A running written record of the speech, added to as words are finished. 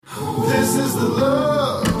This is the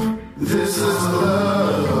love. This is the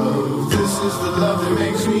love. This is the love that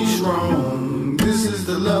makes me strong. This is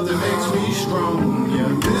the love that makes me strong.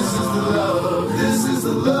 Yeah, this is the love. This is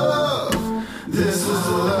the love. This is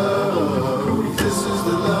the love. This is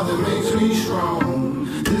the love that makes me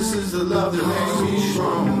strong. This is the love that makes me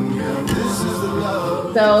strong. Yeah, this is the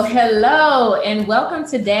love. So hello and welcome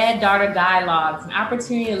to Dad-Daughter Dialogues, an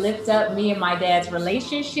opportunity to lift up me and my dad's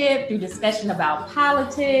relationship through discussion about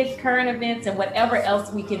politics, current events, and whatever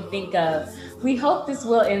else we can think of. We hope this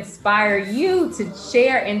will inspire you to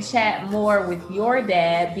share and chat more with your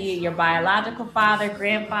dad, be it your biological father,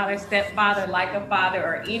 grandfather, stepfather, like a father,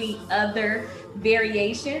 or any other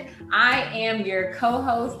variation. I am your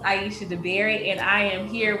co-host, Aisha DeBerry, and I am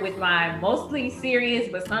here with my mostly serious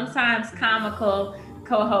but sometimes comical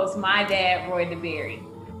co-host, my dad, Roy DeBerry.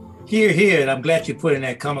 Here, and I'm glad you put in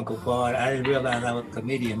that comical part. I didn't realize I was a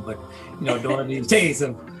comedian, but during these days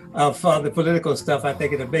of the political stuff, I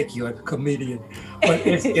think it'll make you a comedian. But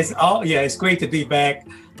it's great to be back.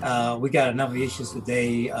 We got a number of issues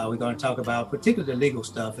today. We're going to talk about particularly the legal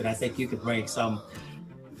stuff, and I think you could bring some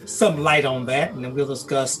light on that, and then we'll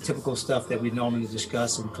discuss typical stuff that we normally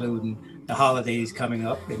discuss, including the holidays coming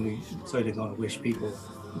up, and we certainly going to wish people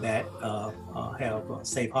that have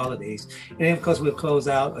safe holidays. And then, of course, we'll close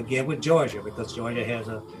out again with Georgia, because Georgia has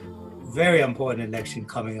a very important election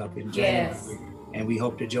coming up in January. Yes. And we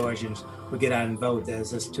hope the Georgians will get out and vote.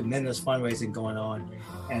 There's this tremendous fundraising going on,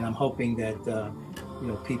 and I'm hoping that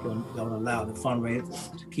people don't allow the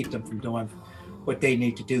fundraisers to keep them from doing what they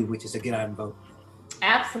need to do, which is to get out and vote.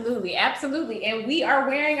 Absolutely. And we are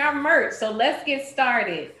wearing our merch, so let's get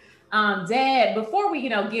started. Dad, before we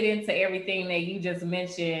get into everything that you just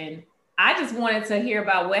mentioned, I just wanted to hear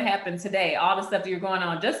about what happened today, all the stuff that you're going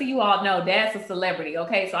on. Just so you all know, Dad's a celebrity,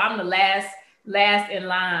 okay? So I'm the last in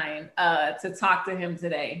line to talk to him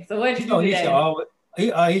today. So what did you do today?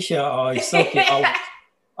 Aisha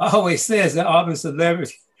always says that I'm a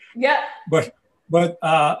celebrity. Yep. But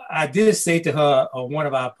I did say to her on one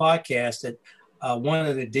of our podcasts that one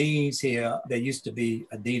of the deans here that used to be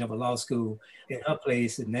a dean of a law school in her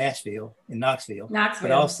place in Knoxville.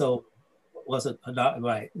 But also was a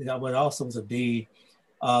dean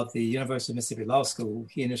of the University of Mississippi Law School.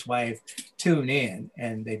 He and his wife tuned in,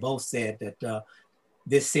 and they both said that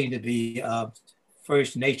this seemed to be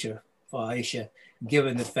first nature for Aisha,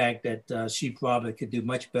 given the fact that she probably could do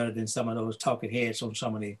much better than some of those talking heads on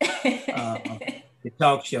some of the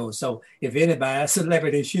talk shows. So if anybody's a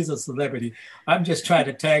celebrity, she's a celebrity. I'm just trying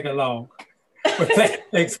to tag along.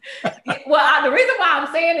 Thanks. Well, the reason why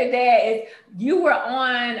I'm saying it, Dad, is you were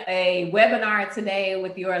on a webinar today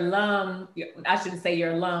with your alum. I shouldn't say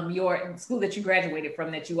your alum, your school that you graduated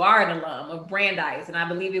from, that you are an alum of Brandeis. And I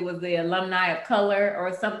believe it was the Alumni of Color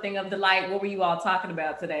or something of the like. What were you all talking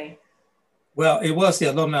about today? Well, it was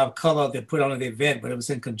the Alumni of Color that put on the event, but it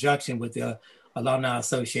was in conjunction with the Alumni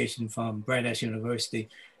Association from Brandeis University.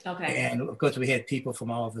 Okay. And of course, we had people from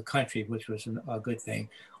all over the country, which was a good thing.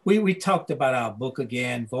 We talked about our book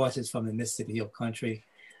again, Voices from the Mississippi Hill Country,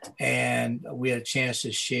 and we had a chance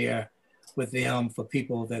to share with them for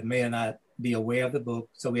people that may not be aware of the book.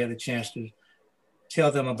 So we had a chance to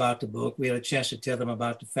tell them about the book. We had a chance to tell them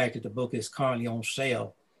about the fact that the book is currently on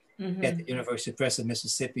sale at the University Press of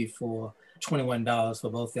Mississippi for $21 for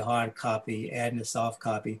both the hard copy and the soft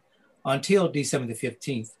copy until December the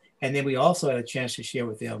 15th. And then we also had a chance to share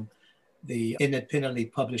with them the independently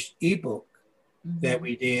published ebook that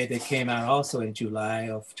we did that came out also in July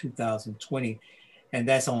of 2020. And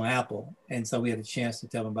that's on Apple. And so we had a chance to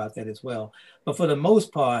tell them about that as well. But for the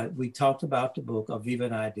most part, we talked about the book, Aviva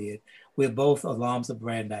and I did. We're both alums of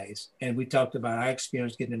Brandeis. And we talked about our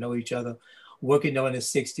experience getting to know each other, working during the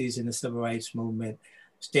 60s in the civil rights movement,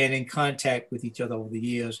 staying in contact with each other over the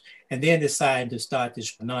years, and then deciding to start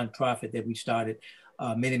this nonprofit that we started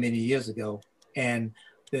many, many years ago. And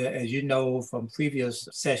as you know from previous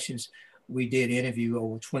sessions, we did interview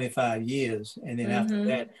over 25 years. And then after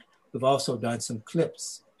that, we've also done some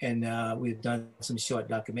clips, and we've done some short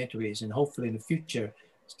documentaries. And hopefully in the future,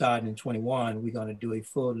 starting in 21, we're going to do a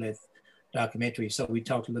full-length documentary. So we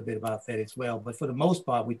talked a little bit about that as well. But for the most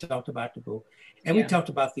part, we talked about the book, and we talked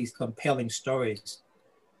about these compelling stories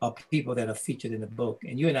of people that are featured in the book.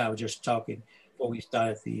 And you and I were just talking before we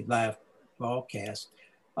started the live broadcast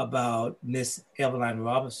about Miss Evelyn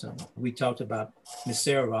Robinson. We talked about Miss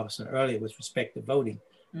Sarah Robinson earlier with respect to voting.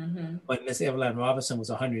 But Miss Evelyn Robinson was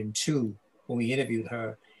 102 when we interviewed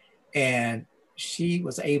her. And she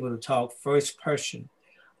was able to talk first person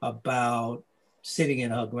about sitting in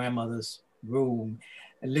her grandmother's room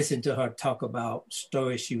and listen to her talk about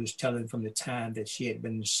stories she was telling from the time that she had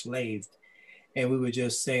been enslaved. and we were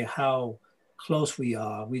just saying how close we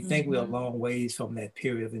are. We think we're a Mm-hmm. long ways from that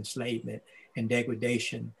period of enslavement and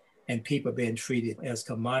degradation and people being treated as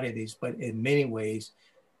commodities, but in many ways,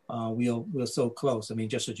 we're so close. I mean,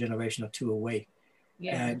 just a generation or two away.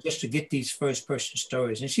 Yeah. And just to get these first person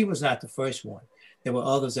stories, and she was not the first one. There were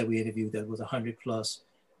others that we interviewed that was 100 plus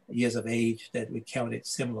years of age that we counted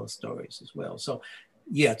similar stories as well. So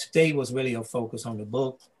yeah, today was really a focus on the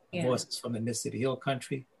book, Yeah. Voices from the Mississippi Hill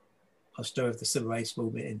Country, a story of the civil rights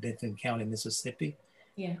movement in Benton County, Mississippi,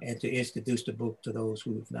 Yeah. and to introduce the book to those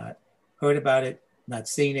who have not heard about it, not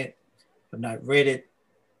seen it, have not read it.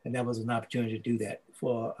 And that was an opportunity to do that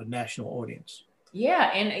for a national audience.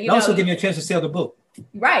 Yeah. And It also give me a chance to sell the book.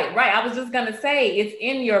 Right. I was just going to say it's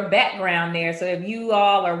in your background there. So if you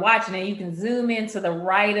all are watching it, you can zoom in to the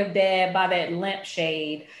right of Dad by that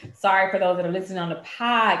lampshade. Sorry for those that are listening on the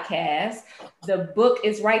podcast. The book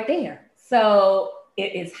is right there. So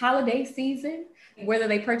it is holiday season. Whether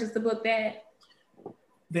they purchase the book, Dad?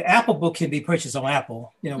 The Apple book can be purchased on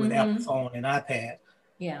Apple, with Mm-hmm. Apple phone and iPad.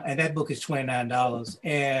 Yeah. And that book is $29.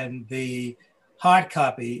 And the hard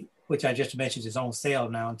copy, which I just mentioned, is on sale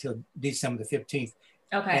now until December the 15th.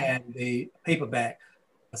 Okay. And the paperback,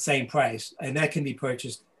 the same price. And that can be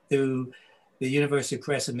purchased through the University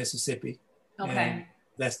Press of Mississippi. Okay. And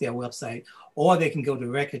that's their website. Or they can go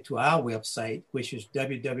directly to our website, which is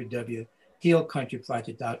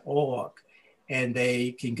www.hillcountryproject.org. And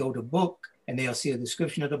they can go to book and they'll see a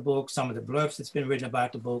description of the book, some of the blurbs that's been written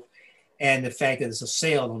about the book, and the fact that it's a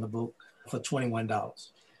sale on the book for $21.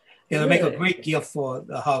 It'll make a great gift for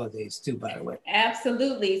the holidays too, by the way.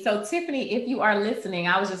 Absolutely. So Tiffany, if you are listening,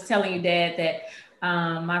 I was just telling you, Dad, that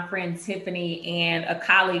my friend Tiffany and a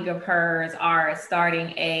colleague of hers are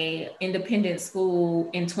starting a independent school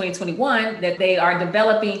in 2021 that they are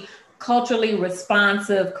developing culturally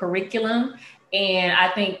responsive curriculum. And I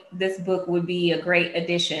think this book would be a great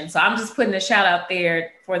addition. So I'm just putting a shout out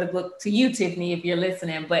there for the book to you, Tiffany, if you're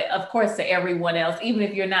listening, but of course to everyone else, even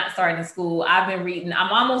if you're not starting school. I've been reading, I'm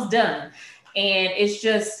almost done. And it's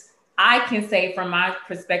just, I can say from my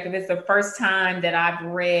perspective, it's the first time that I've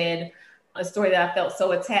read a story that I felt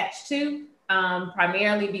so attached to,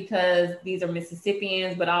 primarily because these are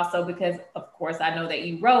Mississippians, but also because, of course, I know that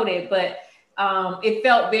you wrote it, but it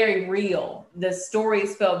felt very real. The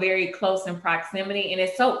stories felt very close in proximity. And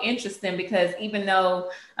it's so interesting because even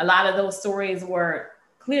though a lot of those stories were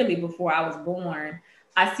clearly before I was born,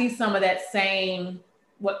 I see some of that same,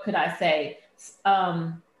 what could I say,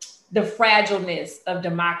 the fragileness of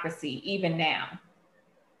democracy even now.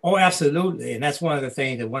 Oh, absolutely. And that's one of the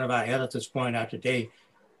things that one of our editors pointed out today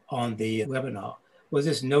on the webinar was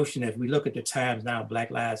this notion that if we look at the times now,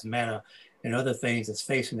 Black Lives Matter and other things that's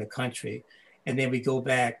facing the country, and then we go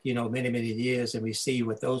back, many, many years and we see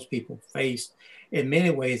what those people faced. In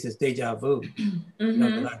many ways, it's deja vu. Mm-hmm.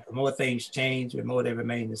 The more things change, the more they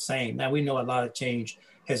remain the same. Now, we know a lot of change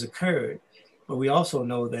has occurred, but we also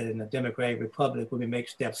know that in a democratic republic, when we make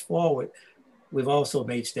steps forward, we've also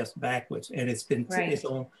made steps backwards. And it's been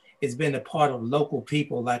it's been a part of local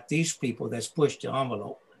people like these people that's pushed the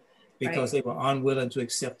envelope because they were unwilling to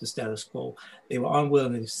accept the status quo. They were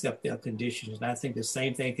unwilling to accept their conditions. And I think the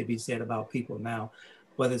same thing could be said about people now,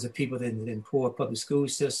 whether it's the people in poor public school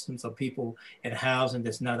systems or people in housing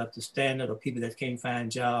that's not up to standard or people that can't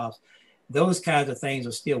find jobs. Those kinds of things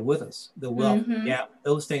are still with us. The wealth gap,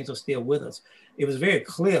 those things are still with us. It was very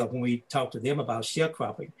clear when we talked to them about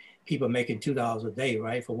sharecropping, people making $2 a day,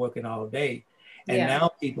 right, for working all day. And now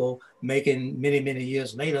people making many, many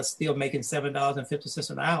years later, still making $7.50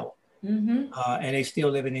 an hour. And they still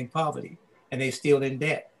living in poverty and they still in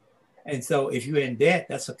debt. And so if you're in debt,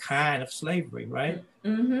 that's a kind of slavery, right?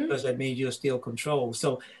 Because that means you're still controlled.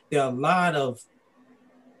 So there are a lot of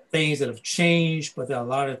things that have changed, but there are a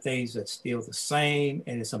lot of things that's still the same.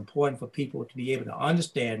 And it's important for people to be able to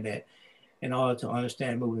understand that in order to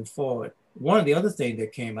understand moving forward. One of the other things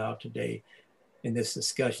that came out today in this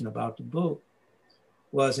discussion about the book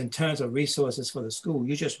was in terms of resources for the school.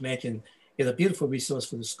 You just mentioned it's a beautiful resource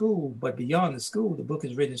for the school, but beyond the school, the book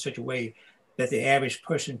is written in such a way that the average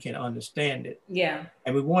person can understand it. Yeah.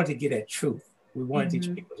 And we wanted to get at truth. We wanted to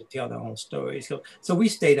teach people to tell their own stories. So we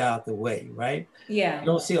stayed out the way, right? Yeah. You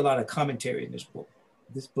don't see a lot of commentary in this book.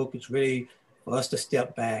 This book is really for us to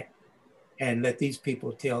step back and let these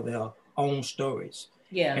people tell their own stories.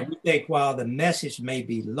 Yeah. And we think while the message may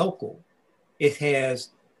be local, it has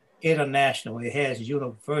international, it has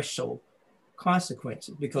universal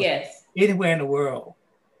consequences because anywhere in the world,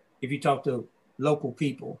 if you talk to local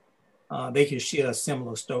people, they can share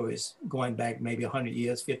similar stories going back maybe 100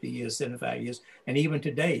 years, 50 years, 75 years, and even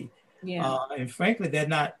today. And frankly, they're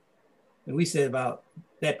not, and we said about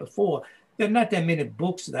that before, there are not that many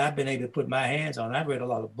books that I've been able to put my hands on. I've read a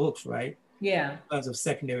lot of books, right? Yeah. Tons of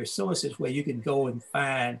secondary sources where you can go and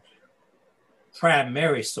find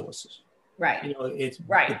primary sources. Right. You know, it's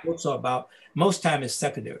right. The books are about, most time it's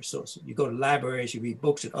secondary sources. You go to libraries, you read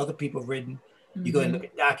books that other people have written. You go and look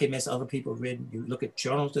at documents other people have written. You look at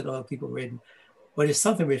journals that other people have written. But it's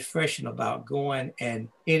something refreshing about going and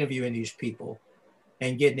interviewing these people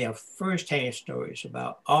and getting their firsthand stories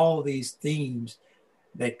about all these themes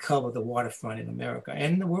that cover the waterfront in America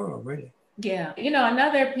and in the world, really. Yeah. You know,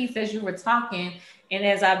 another piece as you were talking, and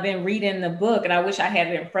as I've been reading the book, and I wish I had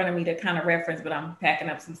it in front of me to kind of reference, but I'm packing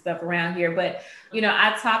up some stuff around here. But, you know,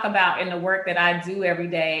 I talk about in the work that I do every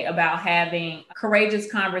day about having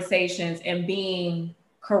courageous conversations and being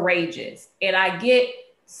courageous. And I get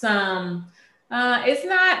some, it's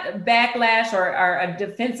not backlash or a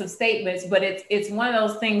defensive statements, but it's one of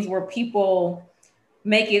those things where people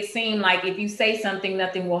make it seem like if you say something,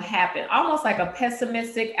 nothing will happen, almost like a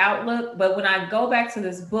pessimistic outlook. But when I go back to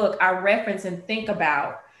this book, I reference and think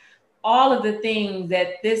about all of the things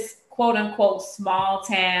that this quote unquote small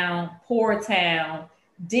town, poor town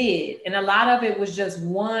did. And a lot of it was just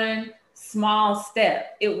one small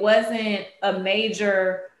step. It wasn't a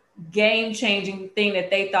major game-changing thing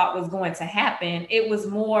that they thought was going to happen. It was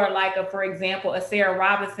more like for example, a Sarah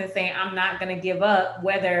Robinson saying, I'm not going to give up,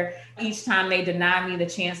 whether each time they deny me the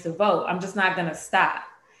chance to vote, I'm just not going to stop.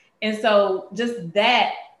 And so just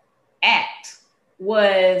that act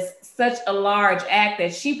was such a large act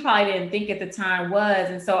that she probably didn't think at the time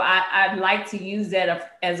was. And so I'd like to use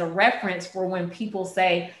that as a reference for when people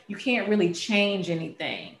say, you can't really change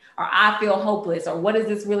anything, or I feel hopeless, or what is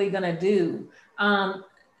this really going to do?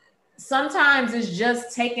 Sometimes it's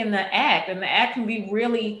just taking the act, and the act can be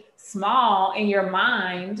really small in your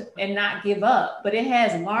mind and not give up, but it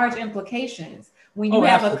has large implications when you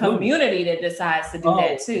have absolutely. A community that decides to do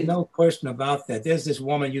that too. No question about that. There's this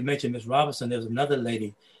woman you mentioned, Ms. Robinson. There's another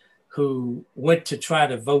lady who went to try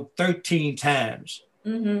to vote 13 times,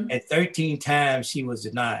 and 13 times she was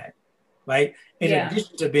denied, right? In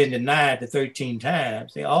addition to being denied the 13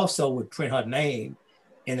 times, they also would print her name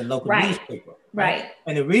in the local newspaper. Right.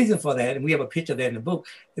 And the reason for that, and we have a picture of that in the book,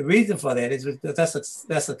 the reason for that is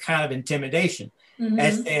that's a kind of intimidation.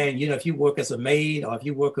 That's saying, you know, if you work as a maid or if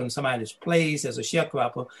you work on somebody's place as a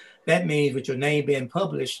sharecropper, that means with your name being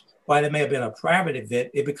published, while it may have been a private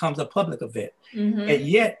event, it becomes a public event. And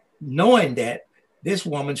yet, knowing that, this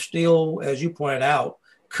woman still, as you pointed out,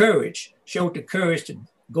 showed the courage to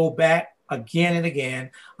go back again and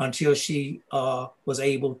again until she was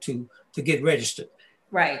able to get registered.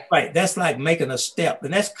 Right. That's like making a step,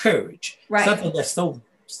 and that's courage. Right. Something that's so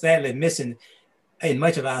sadly missing in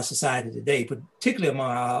much of our society today, particularly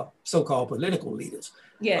among our so-called political leaders.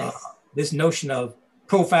 Yes. This notion of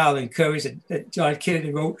profiling courage that John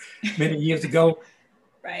Kennedy wrote many years ago.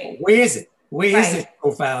 Right. Where is it? Where is this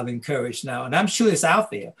profiling courage now? And I'm sure it's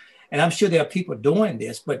out there, and I'm sure there are people doing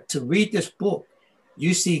this. But to read this book,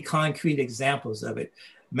 you see concrete examples of it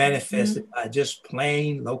manifested by just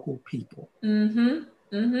plain local people.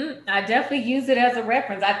 I definitely use it as a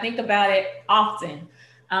reference. I think about it often.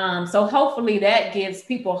 So hopefully that gives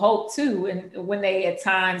people hope too. And when they at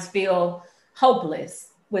times feel hopeless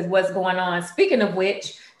with what's going on. Speaking of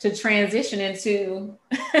which, to transition into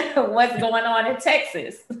what's going on in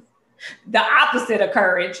Texas, the opposite of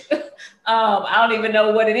courage. I don't even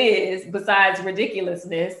know what it is besides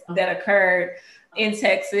ridiculousness that occurred in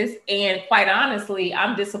Texas. And quite honestly,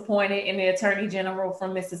 I'm disappointed in the Attorney General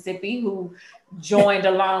from Mississippi who joined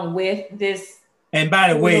along with this. And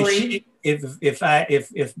by the way,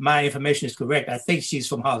 if my information is correct, I think she's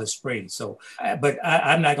from Holly Springs. So, but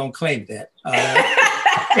I'm not going to claim that.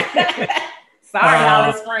 Sorry,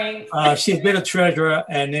 Holly Springs. She's been a treasurer,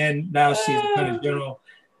 and then now she's Attorney General,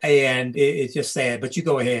 and it's just sad. But you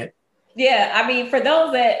go ahead. Yeah, I mean, for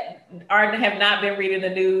those that have not been reading the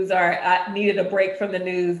news or needed a break from the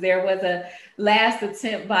news, there was a last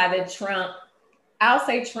attempt by the Trump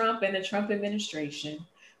and the Trump administration,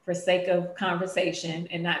 for sake of conversation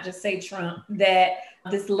and not just say Trump, that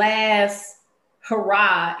this last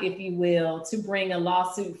hurrah, if you will, to bring a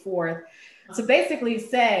lawsuit forth to basically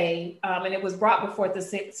say, and it was brought before the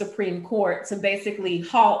Supreme Court, to basically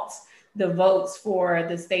halt the votes for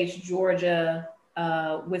the states Georgia,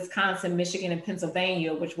 Wisconsin, Michigan, and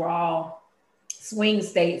Pennsylvania, which were all swing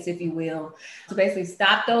states, if you will, to basically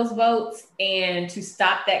stop those votes and to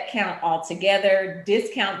stop that count altogether,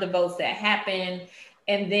 discount the votes that happened,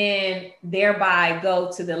 and then thereby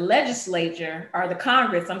go to the legislature or the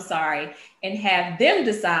Congress, and have them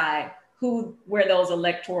decide where those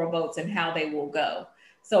electoral votes and how they will go.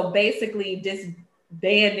 So basically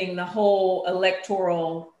disbanding the whole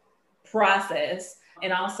electoral process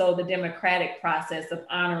and also the democratic process of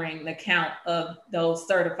honoring the count of those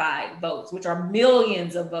certified votes, which are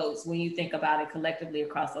millions of votes when you think about it collectively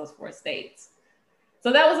across those 4 states.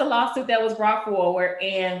 So that was a lawsuit that was brought forward.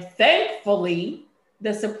 And thankfully,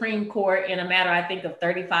 the Supreme Court, in a matter, I think, of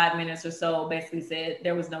 35 minutes or so, basically said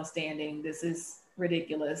there was no standing. This is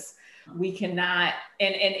ridiculous. We cannot,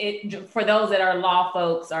 and it, for those that are law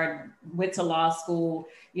folks or went to law school,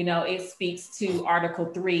 you know, it speaks to Article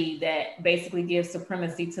 3 that basically gives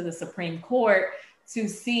supremacy to the Supreme Court to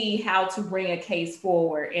see how to bring a case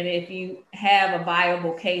forward. And if you have a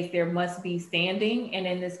viable case, there must be standing. And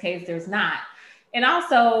in this case, there's not. And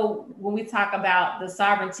also, when we talk about the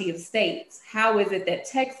sovereignty of states, how is it that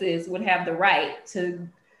Texas would have the right to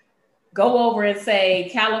go over and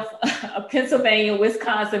say, Pennsylvania,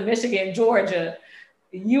 Wisconsin, Michigan, Georgia,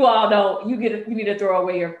 you all don't, you need to throw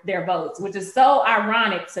away their votes, which is so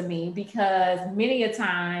ironic to me because many a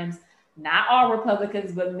times, not all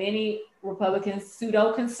Republicans, but many Republicans,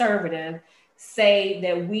 pseudo-conservative, say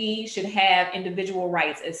that we should have individual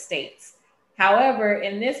rights as states. However,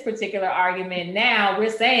 in this particular argument, now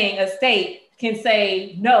we're saying a state can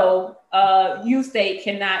say, no, you state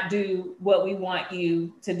cannot do what we want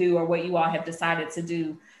you to do or what you all have decided to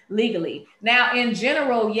do legally. Now, in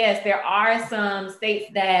general, yes, there are some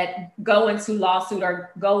states that go into lawsuit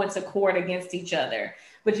or go into court against each other.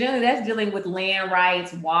 But generally, that's dealing with land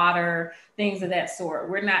rights, water, things of that sort.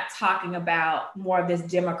 We're not talking about more of this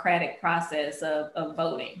democratic process of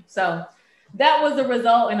voting. So that was the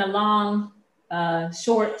result in a long,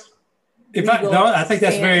 short. I think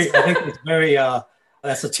that's very,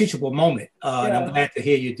 that's a teachable moment. And I'm glad to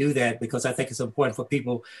hear you do that because I think it's important for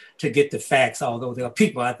people to get the facts, although there are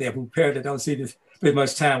people out there who apparently don't see this very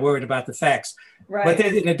much time worried about the facts. Right. But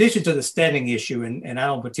then in addition to the standing issue, and I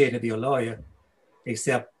don't pretend to be a lawyer,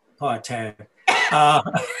 except part-time.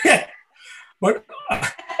 But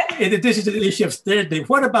in addition to the issue of standing,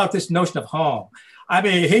 what about this notion of harm? I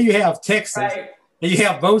mean, here you have Texas, right, and you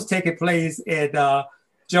have votes taking place in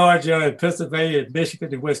Georgia and Pennsylvania and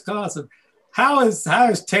Michigan and Wisconsin. How is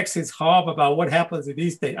Texas harm about what happens in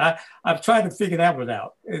these states? I'm trying to figure that one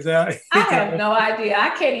out. I have no idea.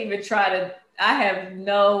 I can't even I have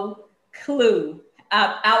no clue.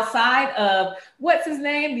 Outside of, what's his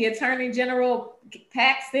name? The Attorney General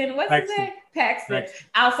Paxton. His name? Paxton.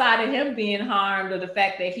 Outside of him being harmed or the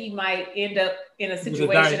fact that he might end up in a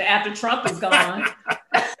situation after Trump is gone.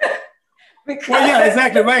 Well, yeah,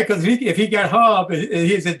 exactly right. Because if he got harmed and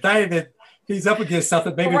he's indicted, he's up against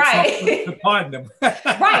something. Maybe Trump would pardon him.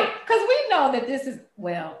 Right. Because we know that this is,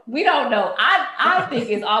 we don't know. I think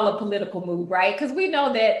it's all a political move, right? Because we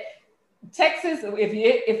know that Texas,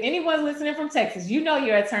 if anyone's listening from Texas, you know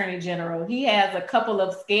your Attorney General. He has a couple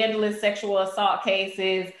of scandalous sexual assault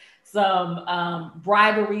cases, some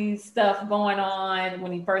bribery stuff going on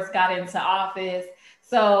when he first got into office.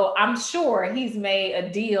 So I'm sure he's made a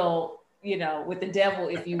deal, with the devil,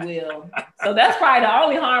 if you will. So that's probably the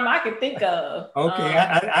only harm I can think of. Okay,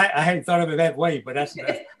 I hadn't thought of it that way, but that's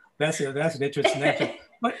an interesting answer.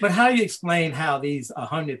 But how do you explain how these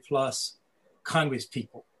 100+ Congress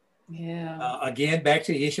people? Yeah. Again, back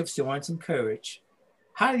to the issue of showing some courage.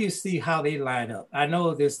 How do you see how they line up? I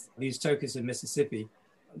know these turkeys in Mississippi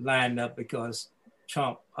lined up because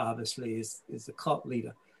Trump obviously is a cult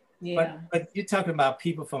leader. Yeah. But you're talking about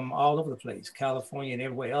people from all over the place, California and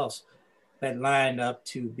everywhere else, that lined up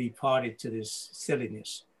to be party to this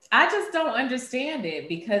silliness. I just don't understand it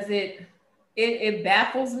because it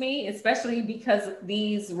baffles me, especially because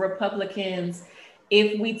these Republicans,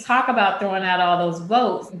 if we talk about throwing out all those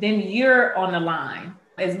votes, then you're on the line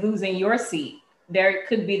as losing your seat. There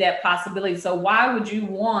could be that possibility. So why would you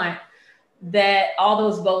want that all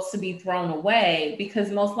those votes to be thrown away? Because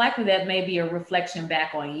most likely that may be a reflection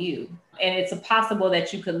back on you. And it's possible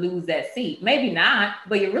that you could lose that seat. Maybe not,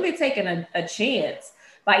 but you're really taking a chance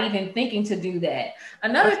by even thinking to do that.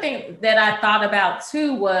 Another thing that I thought about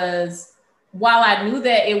too was, while I knew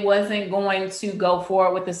that it wasn't going to go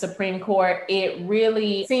forward with the Supreme Court, it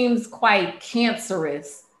really seems quite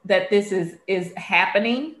cancerous that this is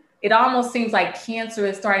happening. It almost seems like cancer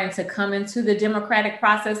is starting to come into the democratic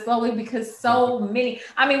process slowly because so many,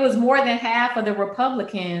 it was more than half of the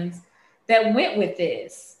Republicans that went with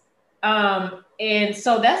this. And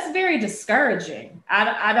so that's very discouraging.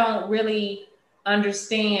 I don't really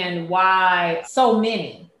understand why so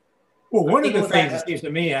many. Well, one of the things it seems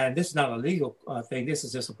to me, and this is not a legal thing, this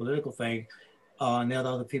is just a political thing, and there are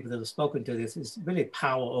other people that have spoken to this, is really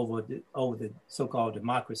power over the so-called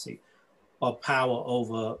democracy, or power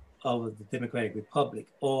over the Democratic Republic,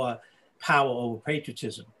 or power over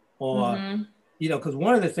patriotism, or because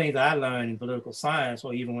one of the things I learned in political science,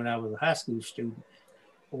 or even when I was a high school student,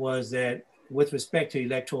 was that with respect to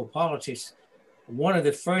electoral politics, one of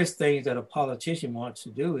the first things that a politician wants to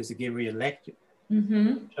do is to get reelected.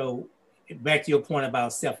 Mm-hmm. So back to your point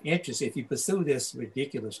about self-interest, if you pursue this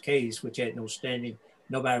ridiculous case, which had no standing,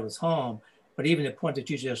 nobody was harmed, but even the point that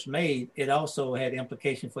you just made, it also had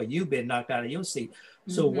implication for you being knocked out of your seat.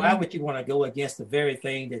 So why would you want to go against the very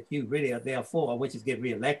thing that you really are there for, which is get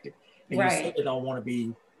reelected? And you certainly don't want to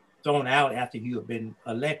be thrown out after you have been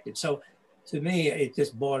elected. So to me, it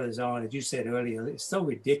just borders on, as you said earlier, it's so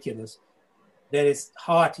ridiculous that it's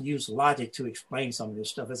hard to use logic to explain some of this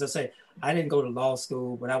stuff. As I say, I didn't go to law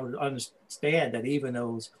school, but I would understand that even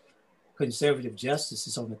those conservative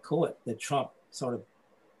justices on the court that Trump sort of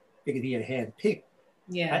figured he had handpicked.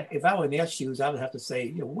 Yeah. If I were in their shoes, I would have to say,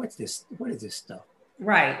 what's this? What is this stuff?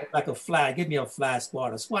 Right. Like a fly, give me a fly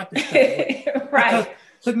swatter, swat this stuff. Right. Because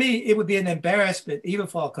to me, it would be an embarrassment even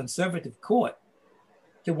for a conservative court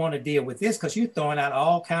to want to deal with this, because you're throwing out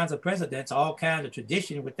all kinds of precedents, all kinds of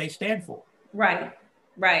tradition, what they stand for. Right.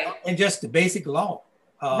 And just the basic law.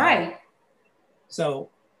 Right. So,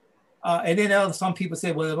 and then some people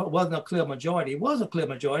say, well, it wasn't a clear majority. It was a clear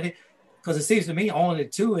majority, because it seems to me only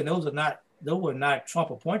two, and those were not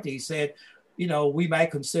Trump appointees, said, we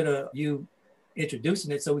might consider you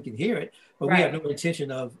introducing it so we can hear it, but we have no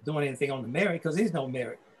intention of doing anything on the merit, because there's no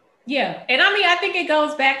merit. Yeah. And I mean, I think it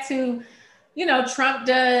goes back to, Trump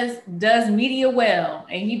does media well,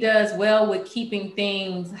 and he does well with keeping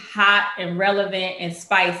things hot and relevant and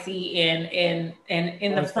spicy and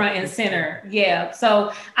in the front and center. Yeah.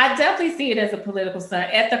 So I definitely see it as a political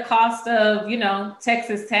stunt at the cost of,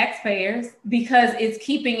 Texas taxpayers, because it's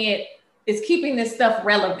keeping this stuff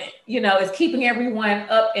relevant. It's keeping everyone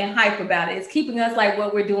up and hype about it. It's keeping us like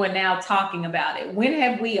what we're doing now, talking about it. When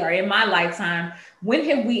have we, or in my lifetime, when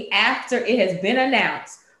have we, after it has been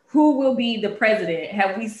announced who will be the president,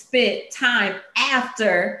 have we spent time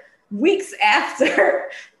weeks after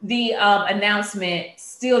the announcement,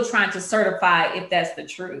 still trying to certify if that's the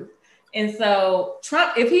truth? And so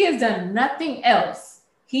Trump, if he has done nothing else,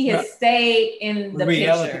 he has stayed in the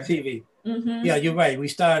reality picture. TV. Mm-hmm. Yeah, you're right. We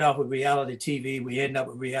started off with reality TV. We end up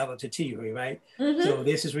with reality TV, right? Mm-hmm. So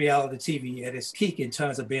this is reality TV at its peak in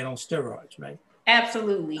terms of being on steroids, right?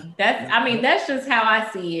 Absolutely. That's just how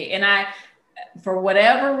I see it. And for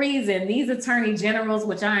whatever reason, these attorneys general,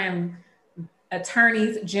 which I'm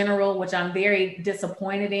very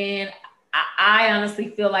disappointed in, I honestly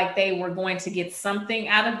feel like they were going to get something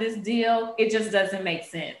out of this deal. It just doesn't make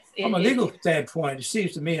sense. From a legal standpoint, it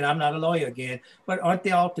seems to me, and I'm not a lawyer again, but aren't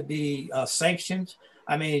there ought to be sanctions?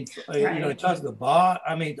 I mean, in terms of the bar,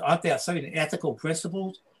 I mean, aren't there certain ethical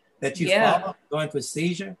principles that you follow during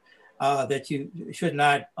procedure that you should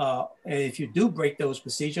not, and if you do break those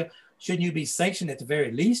procedures, shouldn't you be sanctioned at the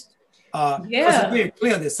very least? Because it's very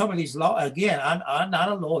clear that some of these laws, again, I'm not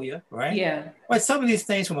a lawyer, right? Yeah. But some of these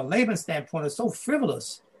things from a layman standpoint are so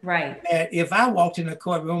frivolous. Right. And if I walked in the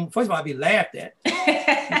courtroom, first of all, I'd be laughed at.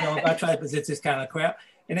 If I try to present this kind of crap.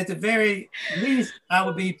 And at the very least, I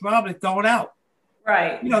would be probably thrown out.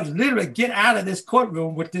 Right. Literally get out of this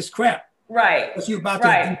courtroom with this crap. Right. Because you're about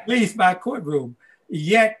to deplete my courtroom.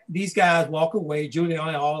 Yet these guys walk away,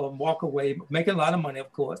 Giuliani, all of them walk away, making a lot of money,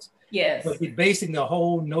 of course. Yes. But they're basing the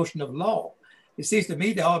whole notion of law. It seems to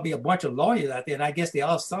me there ought to be a bunch of lawyers out there, and I guess there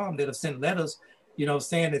are some that have sent letters,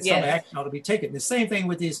 saying that some action ought to be taken. The same thing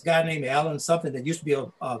with this guy named Alan something that used to be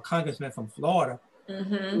a congressman from Florida,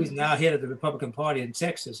 who's now head of the Republican Party in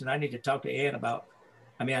Texas. And I need to talk to Ann about,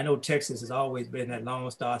 I know Texas has always been that Lone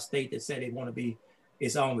Star state that said they want to be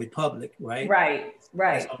its own republic, right? Right.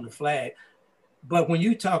 It's on the flag. But when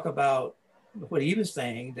you talk about what he was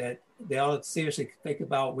saying, that they all seriously think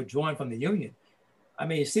about withdrawing from the Union,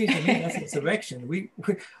 it seems to me that's insurrection. We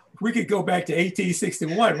could go back to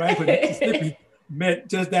 1861, right? When Mississippi met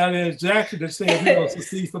just down there in Jackson to say we're going to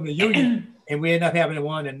secede from the Union, and we end up having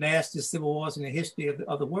one of the nastiest civil wars in the history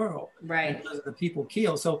of the world, right? Because of the people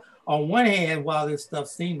killed. So on one hand, while this stuff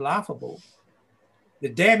seemed laughable, the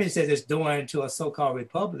damage that it's doing to a so-called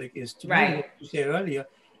republic is, to me, what you said earlier,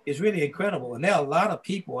 is really incredible. And there are a lot of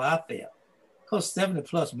people out there, because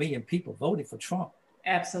 70+ million people voted for Trump.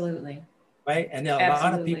 Absolutely. Right? And there are a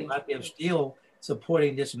lot of people out there still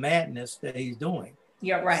supporting this madness that he's doing.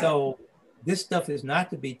 You're right. So this stuff is not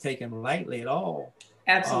to be taken lightly at all.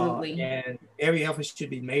 Absolutely. And every effort should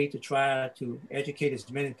be made to try to educate as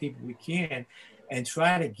many people we can, and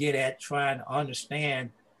try to understand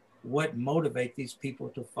what motivates these people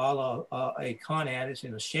to follow a con artist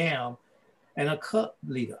and a sham and a cut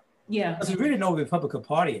leader. Yeah. Because there's really no Republican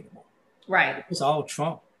Party anymore. Right. It's all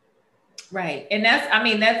Trump. Right. And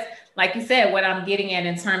that's like you said, what I'm getting at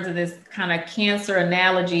in terms of this kind of cancer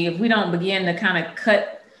analogy. If we don't begin to kind of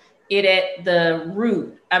cut it at the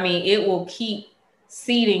root, I mean, it will keep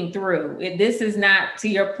seeding through. This is not, to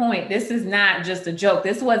your point, this is not just a joke.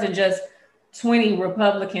 This wasn't just 20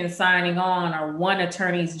 Republicans signing on or one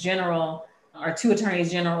attorneys general or two attorneys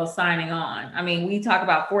general signing on. I mean, we talk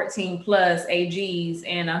about 14 plus AGs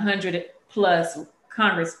and 100 plus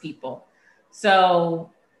Congress people. So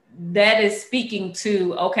that is speaking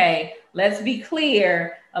to, okay, let's be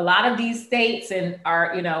clear. A lot of these states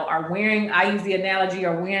are wearing, I use the analogy,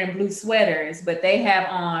 are wearing blue sweaters, but they have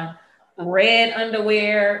on red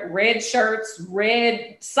underwear, red shirts,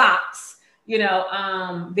 red socks,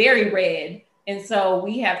 very red. And so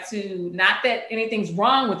we have to, not that anything's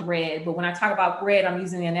wrong with red, but when I talk about red, I'm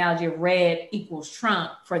using the analogy of red equals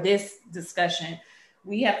Trump for this discussion.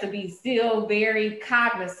 We have to be still very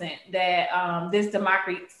cognizant that this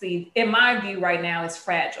democracy, in my view right now, is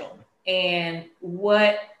fragile. And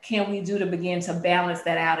what can we do to begin to balance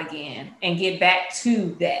that out again and get back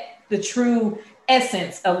to that, the true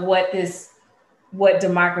essence of what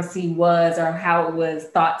democracy was or how it was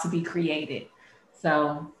thought to be created.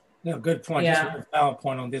 So, good point. Yeah. Just a final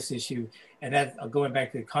point on this issue, and that going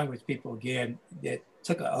back to the Congress people again that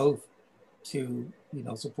took an oath to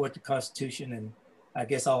support the Constitution and I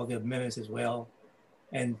guess all the amendments as well,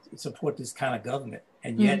 and support this kind of government.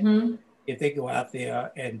 And yet, if they go out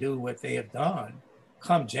there and do what they have done,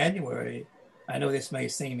 come January, I know this may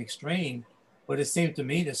seem extreme, but it seems to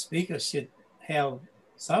me the speaker should have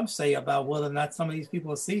some say about whether or not some of these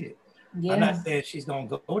people are seated. Yeah. I'm not saying she's going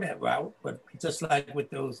to go that route, but just like with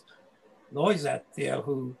those lawyers out there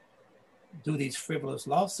who do these frivolous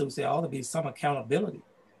lawsuits, there ought to be some accountability.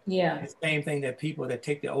 Yeah. The same thing that people that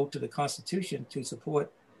take the oath to the Constitution to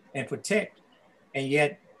support and protect, and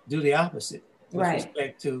yet do the opposite with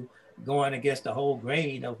respect to going against the whole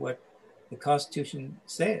grain of what the Constitution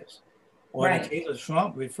says. Or in the case of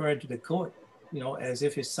Trump, referring to the court, as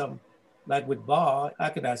if it's some, like with Barr, how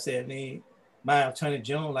could I say, my attorney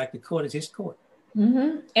general, like the court is his court.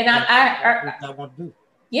 Mm-hmm. And I want to do.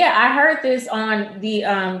 Yeah, I heard this on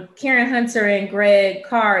the Karen Hunter and Greg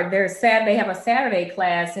Carr. They have a Saturday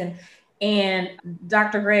class, and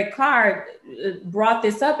Dr. Greg Carr brought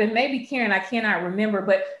this up, and maybe Karen, I cannot remember,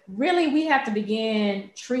 but really we have to begin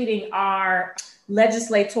treating our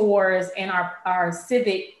legislators and our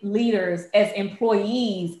civic leaders as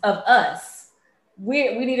employees of us.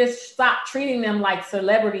 We need to stop treating them like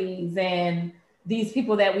celebrities and these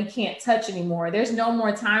people that we can't touch anymore. There's no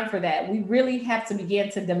more time for that. We really have to begin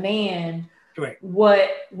to demand what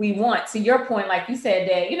we want. To your point, like you said,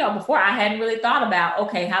 that, before I hadn't really thought about,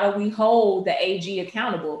 okay, how do we hold the AG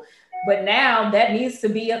accountable? But now that needs to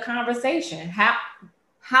be a conversation.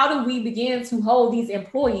 How do we begin to hold these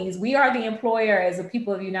employees? We are the employer as a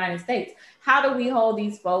people of the United States. How do we hold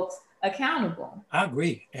these folks accountable? I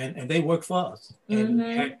agree. And they work for us.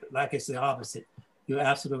 And like it's the opposite. You're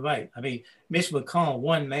absolutely right. I mean, Mitch McConnell,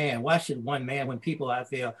 one man. Why should one man, when people out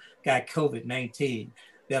there got COVID-19,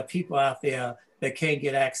 there are people out there that can't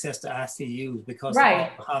get access to ICUs because the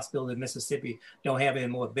hospital in Mississippi don't have any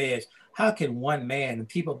more beds. How can one man, and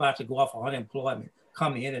people about to go off of unemployment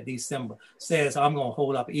coming in December, says, I'm going to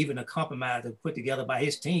hold up even a compromise put together by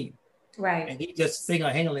his team. Right. And he just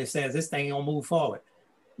single-handedly says, this thing ain't going to move forward.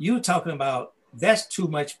 You're talking about, that's too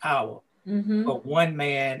much power. For one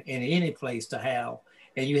man in any place to have,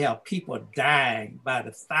 and you have people dying by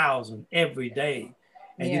the thousand every day,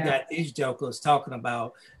 and you got these jokers talking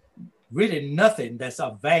about really nothing that's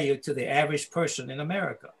of value to the average person in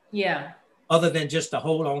America. Yeah. Other than just to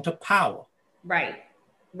hold on to power. Right.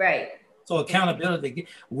 So accountability.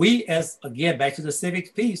 We, as again back to the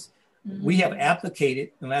civic piece, we have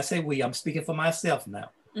abdicated, and I say we, I'm speaking for myself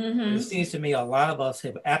now. It seems to me a lot of us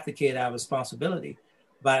have abdicated our responsibility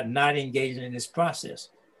by not engaging in this process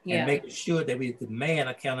and making sure that we demand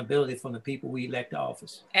accountability from the people we elect to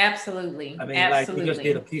office. Absolutely. I mean, like we just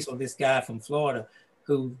did a piece on this guy from Florida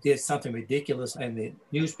who did something ridiculous, and the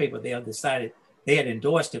newspaper there decided they had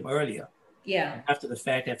endorsed him earlier. Yeah. After the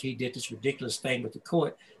fact, after he did this ridiculous thing with the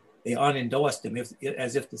court, they unendorsed him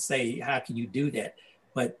as if to say, how can you do that?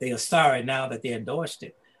 But they are sorry now that they endorsed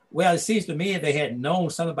him. Well, it seems to me if they had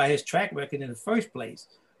known something about his track record in the first place,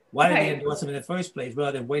 why did they endorse him in the first place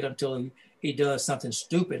rather than wait until he does something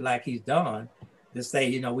stupid like he's done to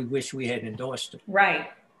say, we wish we had endorsed him. Right.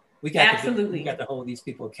 We got to hold these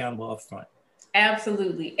people accountable up front.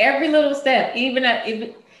 Absolutely. Every little step, even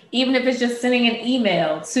if it's just sending an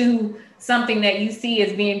email to something that you see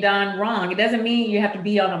is being done wrong. It doesn't mean you have to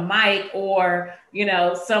be on a mic or,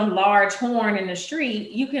 some large horn in the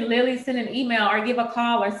street. You can literally send an email or give a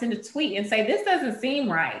call or send a tweet and say, this doesn't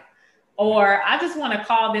seem right. Or I just want to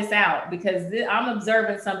call this out because I'm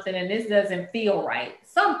observing something and this doesn't feel right.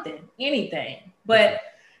 Something, anything. But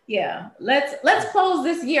yeah, let's close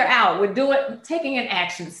this year out with taking an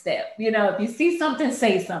action step. If you see something,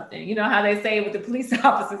 say something. You know how they say with the police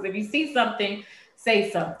officers, if you see something,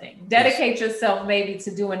 say something. Dedicate yourself maybe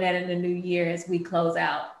to doing that in the new year as we close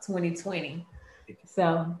out 2020.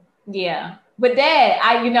 So yeah. But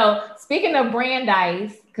Dad, speaking of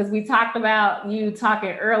Brandeis, because we talked about you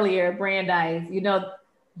talking earlier, Brandeis,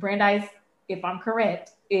 Brandeis, if I'm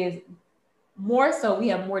correct, is more so we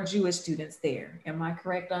have more Jewish students there. Am I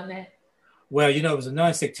correct on that? Well, it was a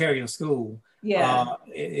non-sectarian school. Yeah.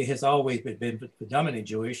 It has always been predominantly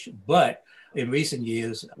Jewish, but in recent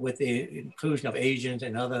years, with the inclusion of Asians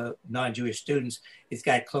and other non-Jewish students, it's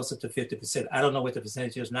got closer to 50%. I don't know what the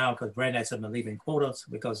percentage is now because Brandeis has been leaving quotas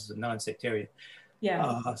because it's a non-sectarian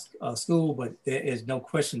school, but there is no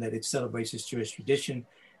question that it celebrates its Jewish tradition.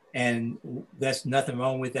 And there's nothing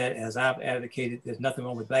wrong with that. As I've advocated, there's nothing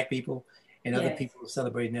wrong with Black people and other people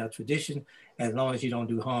celebrating their tradition, as long as you don't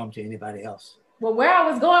do harm to anybody else. Well, where I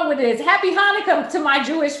was going with this, Happy Hanukkah to my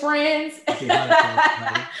Jewish friends. Happy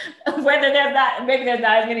Hanukkah. Maybe there's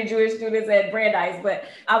not as many Jewish students at Brandeis, but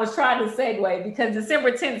I was trying to segue because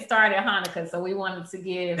December 10th started Hanukkah, so we wanted to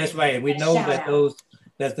give. That's right. We know that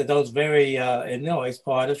those very, it's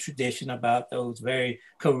part of tradition about those very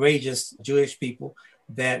courageous Jewish people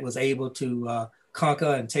that was able to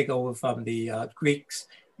conquer and take over from the Greeks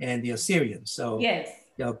and the Assyrians. So yes.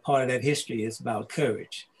 Part of that history is about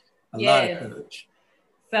courage. A lot of courage.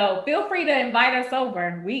 So feel free to invite us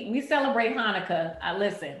over. We celebrate Hanukkah.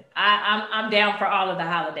 I'm down for all of the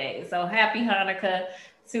holidays. So happy Hanukkah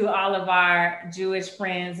to all of our Jewish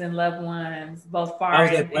friends and loved ones, both far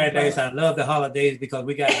and Brandeis. I love the holidays because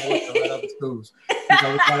we got more than other schools.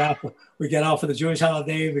 We got off for the Jewish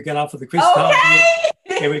holidays, we got off for the Christian holidays,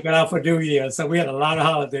 and we got off for New Year. So we had a lot of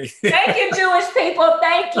holidays. Thank you, Jewish people.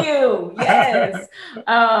 Thank you. Yes.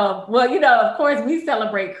 Of course, we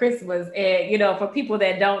celebrate Christmas. And, for people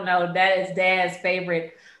that don't know, that is Dad's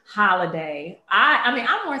favorite holiday.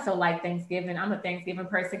 I'm more so like Thanksgiving. I'm a Thanksgiving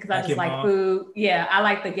person because I just like food. Yeah, I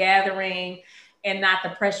like the gathering and not the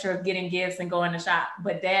pressure of getting gifts and going to shop.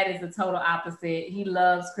 But Dad is the total opposite. He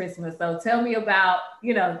loves Christmas. So tell me about,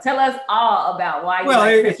 tell us all about why you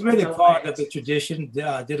like Christmas. It's really so part of the tradition,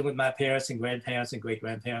 dealing with my parents and grandparents and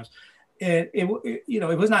great-grandparents. And it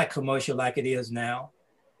was not commercial like it is now.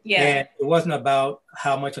 Yeah. And it wasn't about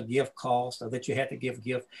how much a gift cost or that you had to give a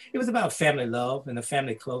gift. It was about family love and the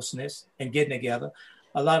family closeness and getting together.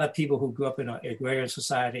 A lot of people who grew up in an agrarian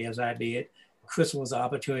society, as I did, Christmas was an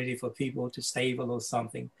opportunity for people to save a little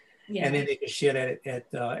something. Yeah. And then they could share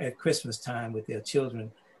that at Christmas time with their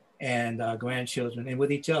children and grandchildren and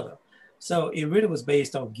with each other. So it really was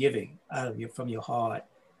based on giving from your heart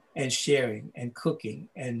and sharing and cooking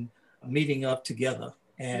and meeting up together.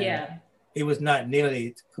 And it was not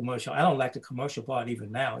nearly commercial. I don't like the commercial part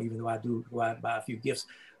even now, even though I do go out and buy a few gifts.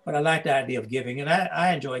 But I like the idea of giving. And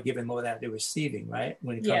I enjoy giving more than I do receiving, right?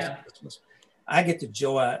 When it comes to Christmas. I get the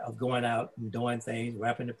joy of going out and doing things,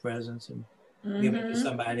 wrapping the presents and giving it to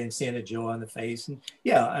somebody and seeing the joy on the face. And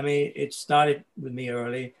it started with me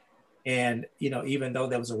early. And, even though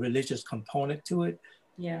there was a religious component to it,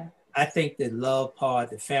 I think the love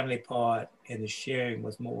part, the family part, and the sharing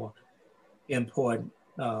was more important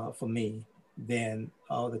for me than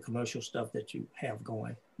all the commercial stuff that you have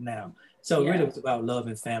going now. So really it was about love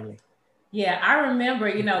and family. Yeah, I remember,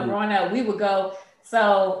 growing up, we would go.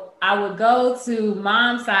 So I would go to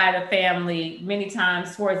mom's side of family many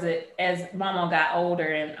times towards it as Mama got older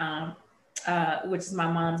and which is my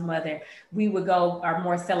mom's mother. We would go or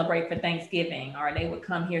more celebrate for Thanksgiving, or they would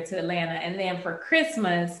come here to Atlanta. And then for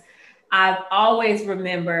Christmas, I've always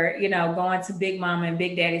remember, going to Big Mama and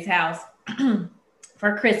Big Daddy's house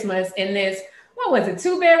for Christmas in this,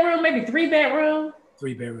 2-bedroom, maybe 3-bedroom?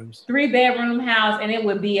 3 bedrooms. 3-bedroom house. And it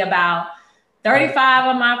would be about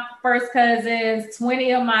 35 of my first cousins,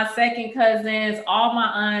 20 of my second cousins, all my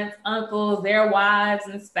aunts, uncles, their wives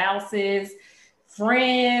and spouses,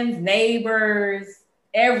 friends, neighbors,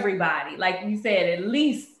 everybody. Like you said, at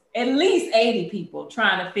least 80 people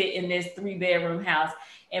trying to fit in this 3-bedroom house.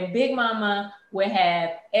 And Big Mama would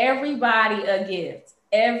have everybody a gift,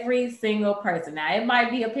 every single person. Now, it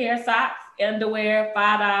might be a pair of socks, underwear,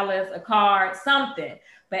 $5, a card, something.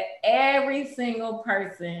 But every single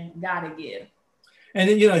person got a gift. And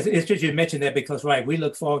then, it's just you mentioned that because, right, we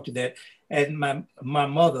look forward to that. And my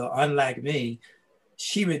mother, unlike me,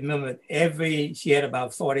 she remembered she had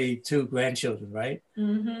about 42 grandchildren, right?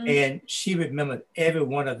 Mm-hmm. And she remembered every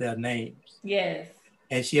one of their names. Yes.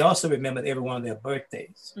 And she also remembered every one of their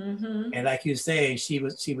birthdays. Mm-hmm. And like you say, she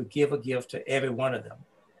would give a gift to every one of them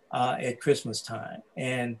at Christmas time.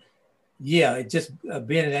 And yeah, it just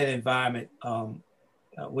being in that environment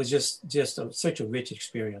was just such a rich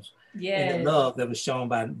experience. Yes. And the love that was shown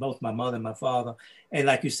by both my mother and my father. And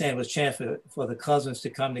like you said, it was a chance for the cousins to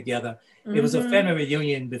come together. Mm-hmm. It was a family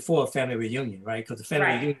reunion before a family reunion, right? Because the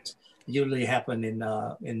family reunions usually happen in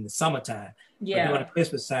the summertime. Yeah. But during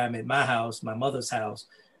Christmas time at my house, my mother's house,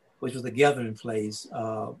 which was a gathering place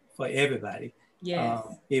for everybody. Yes.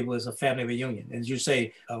 It was a family reunion. As you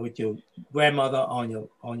say, with your grandmother on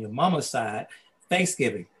your mama's side,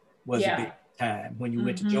 Thanksgiving was a big time when you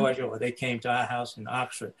went to Georgia, or they came to our house in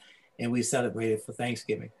Oxford, and we celebrated for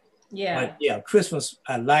Thanksgiving. Yeah. But yeah, Christmas,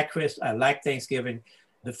 I like Thanksgiving.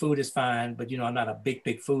 The food is fine, but I'm not a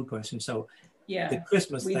big food person. So the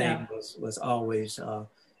Christmas thing was always for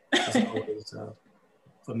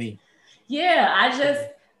me. Yeah,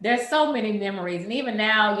 there's so many memories. And even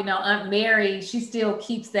now, Aunt Mary, she still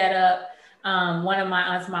keeps that up. One of my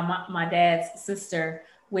aunts, my dad's sister,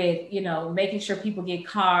 with, making sure people get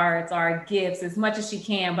cards or gifts as much as she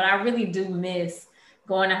can. But I really do miss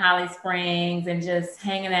going to Holly Springs and just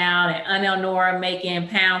hanging out, and Aunt Elnora making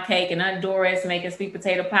pound cake, and Aunt Doris making sweet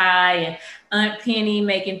potato pie, and Aunt Penny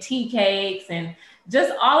making tea cakes, and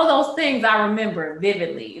just all of those things I remember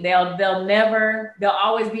vividly. They'll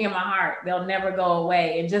always be in my heart. They'll never go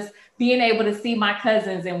away. And just being able to see my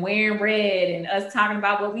cousins and wearing red, and us talking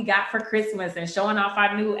about what we got for Christmas and showing off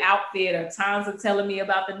our new outfit, or Tom's telling me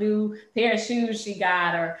about the new pair of shoes she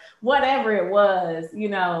got, or whatever it was,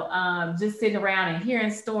 just sitting around and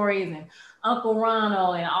hearing stories, and Uncle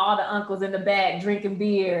Ronald and all the uncles in the back drinking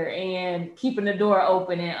beer and keeping the door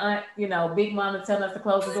open, and Big Mama telling us to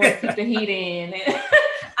close the door and keep the heat in. And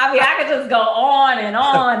I could just go on and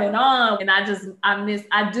on and on. And I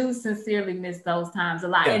do sincerely miss those times a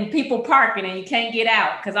lot. Yeah. And people parking and you can't get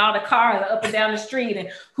out because all the cars are up and down the street, and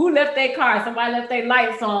who left their car? Somebody left their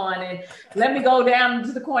lights on, and let me go down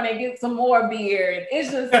to the corner and get some more beer. And it's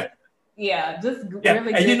just... really. And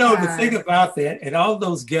the thing about that, and all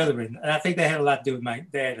those gatherings, and I think that had a lot to do with my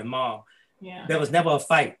dad and mom. Yeah, there was never a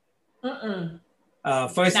fight. First of all,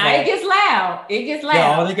 it gets loud.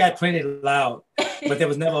 Yeah, they got plenty loud, but there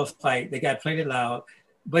was never a fight. They got plenty loud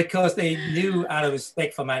because they knew, out of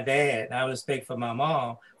respect for my dad, out of respect for my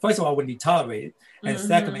mom. First of all, wouldn't be tolerated, and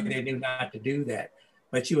secondly, they knew not to do that.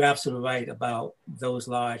 But you're absolutely right about those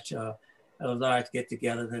large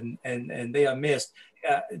get-togethers, and they are missed.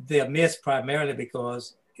 They are missed primarily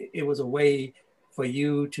because it was a way for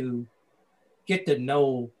you to get to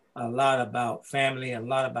know a lot about family, a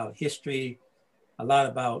lot about history, a lot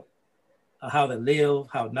about how to live,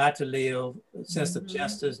 how not to live, a sense of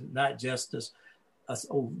justice, not justice,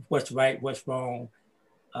 what's right, what's wrong,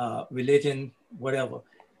 religion, whatever.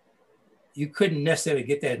 You couldn't necessarily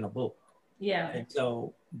get that in a book. Yeah. And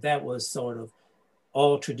so that was sort of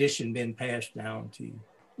all tradition being passed down to you.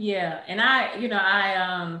 Yeah. And I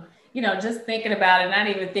just thinking about it, and I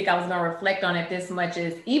didn't even think I was going to reflect on it this much,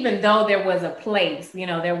 is even though there was a place,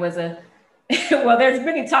 there was well, there's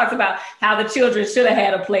many talks about how the children should have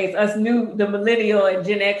had a place. Us new, the millennial and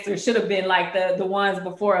Gen Xers should have been like the ones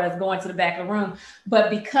before us going to the back of the room. But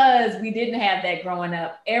because we didn't have that growing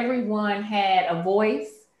up, everyone had a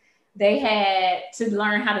voice. They had to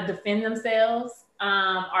learn how to defend themselves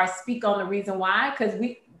or speak on the reason why, because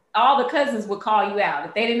all the cousins would call you out.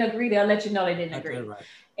 If they didn't agree, they'll let you know they didn't agree. Right.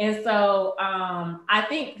 And so I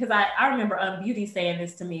think, because I remember Aunt Beauty saying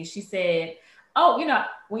this to me, she said, oh,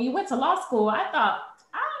 when you went to law school, I thought,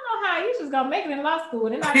 I don't know how you just gonna make it in law school.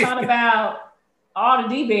 And then I thought about all the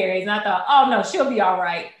D-berries, and I thought, oh no, she'll be all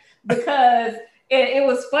right. Because it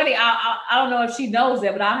was funny. I don't know if she knows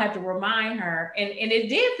that, but I'll have to remind her. And it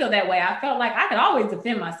did feel that way. I felt like I could always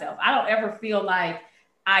defend myself. I don't ever feel like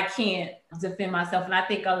I can't defend myself. And I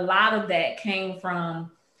think a lot of that came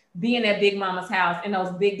from being at Big Mama's house in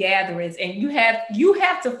those big gatherings. And you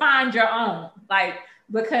have to find your own,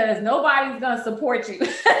 because nobody's going to support you.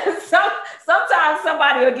 Sometimes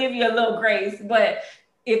somebody will give you a little grace, but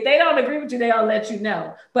if they don't agree with you, they'll let you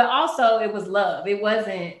know. But also it was love. It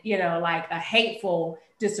wasn't, like a hateful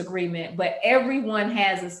disagreement, but everyone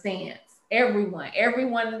has a stance. Everyone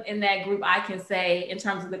in that group, I can say, in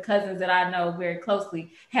terms of the cousins that I know very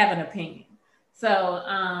closely, have an opinion. So,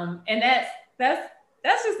 and that's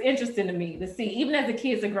just interesting to me to see, even as the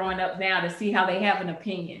kids are growing up now, to see how they have an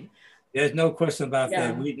opinion. There's no question about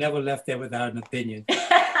that. We never left there without an opinion.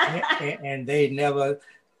 and they never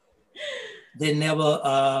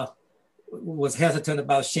was hesitant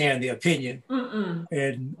about sharing the opinion. But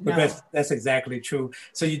No. that's exactly true.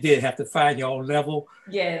 So you did have to find your own level.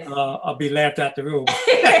 Yes. Or be laughed out the room.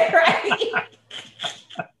 Right.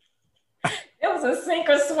 It was a sink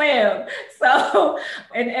or swim. So,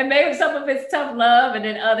 and maybe some of it's tough love, and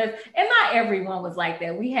then others, and not everyone was like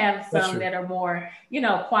that. We have some that are more,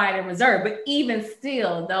 quiet and reserved, but even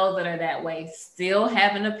still, those that are that way still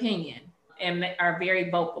have an opinion and are very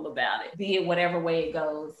vocal about it, be it whatever way it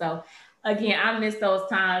goes. So again, I miss those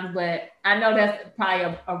times, but I know that's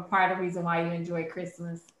probably a part of the reason why you enjoy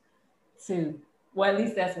Christmas too. Well, at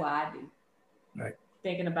least that's why I do. Right.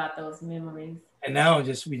 Thinking about those memories. And now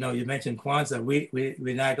just, you mentioned Kwanzaa.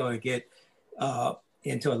 We're not going to get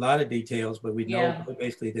into a lot of details, but we know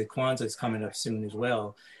basically that Kwanzaa is coming up soon as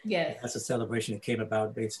well. Yes. That's a celebration that came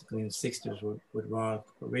about basically in the 60s with Ron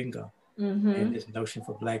Karenga. Mm-hmm. And this notion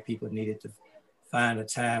for Black people needed to find a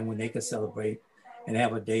time when they could celebrate and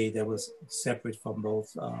have a day that was separate from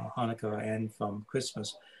both Hanukkah and from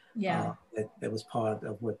Christmas. Yeah. That was part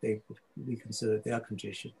of what we considered their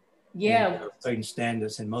tradition. Yeah. Certain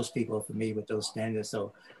standards, and most people are familiar with those standards,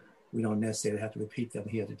 so we don't necessarily have to repeat them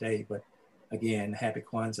here today. But again, happy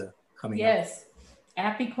Kwanzaa coming up. Yes.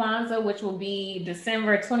 Happy Kwanzaa, which will be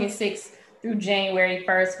December 26th through January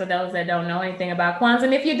 1st for those that don't know anything about Kwanzaa.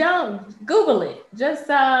 And if you don't, Google it. Just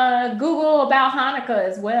Google about Hanukkah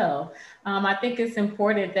as well. I think it's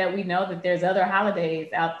important that we know that there's other holidays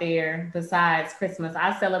out there besides Christmas.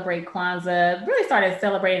 I celebrate Kwanzaa, really started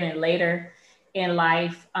celebrating it later in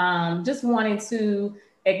life. Just wanting to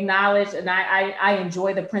acknowledge, and I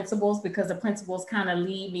enjoy the principles, because the principles kind of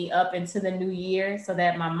lead me up into the new year so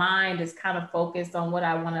that my mind is kind of focused on what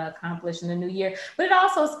I want to accomplish in the new year. But it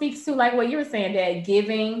also speaks to, like what you were saying, that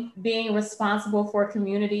giving, being responsible for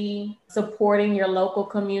community, supporting your local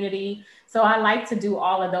community. So I like to do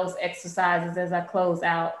all of those exercises as I close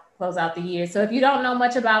out the year. So if you don't know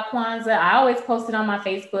much about Kwanzaa, I always post it on my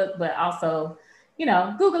Facebook, but also,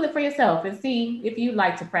 Google it for yourself and see if you'd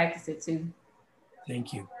like to practice it too.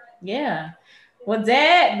 Thank you. Yeah. Well,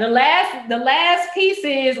 Dad, the last piece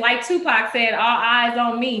is, like Tupac said, all eyes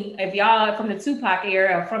on me. If y'all from the Tupac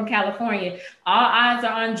era, from California, all eyes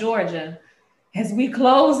are on Georgia. As we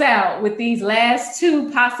close out with these last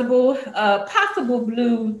two possible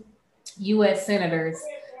blue U.S. senators.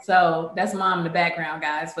 So that's Mom in the background,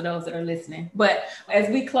 guys, for those that are listening. But as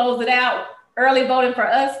we close it out, early voting for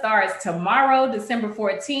us starts tomorrow, December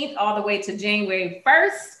 14th, all the way to January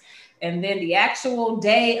 1st. And then the actual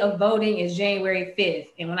day of voting is January 5th.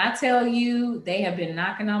 And when I tell you, they have been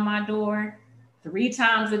knocking on my door 3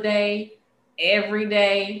 times a day, every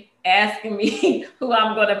day, asking me who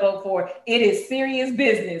I'm going to vote for. It is serious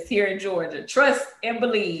business here in Georgia. Trust and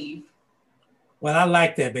believe. Well, I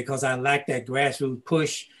like that, because I like that grassroots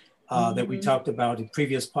push that we talked about in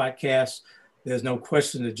previous podcasts. There's no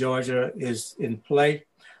question that Georgia is in play.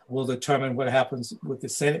 We'll determine what happens with the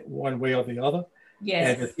Senate one way or the other.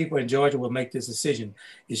 Yes. And the people in Georgia will make this decision.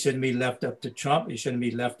 It shouldn't be left up to Trump. It shouldn't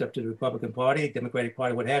be left up to the Republican Party, Democratic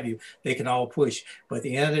Party, what have you. They can all push. But at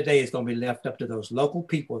the end of the day, it's going to be left up to those local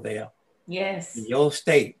people there. Yes. In your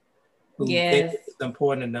state, who think it's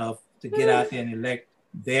important enough to get out there and elect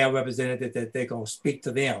their representative, that they're going to speak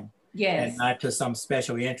to them. Yes. And not to some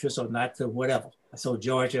special interest or not to whatever. So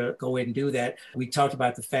Georgia, go ahead and do that. We talked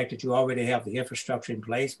about the fact that you already have the infrastructure in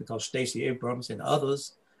place, because Stacey Abrams and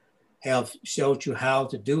others have showed you how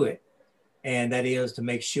to do it. And that is to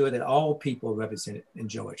make sure that all people are represented in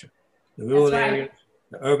Georgia. The rural areas,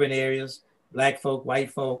 the urban areas, Black folk,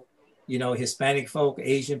 white folk, Hispanic folk,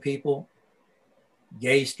 Asian people,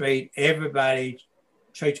 gay, straight, everybody,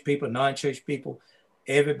 church people, non-church people,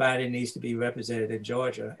 everybody needs to be represented in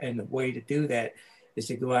Georgia. And the way to do that is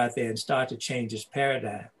to go out there and start to change this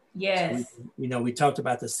paradigm. Yes. So we talked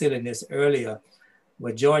about the silliness earlier,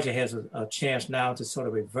 where Georgia has a chance now to sort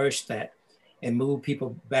of reverse that and move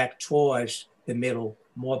people back towards the middle,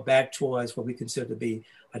 more back towards what we consider to be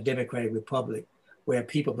a democratic republic, where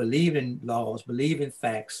people believe in laws, believe in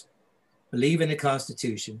facts, believe in the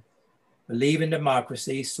Constitution, believe in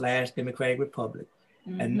democracy / democratic republic,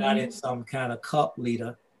 and not in some kind of cult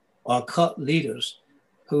leader or cult leaders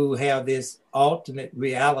who have this alternate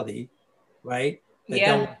reality, right? That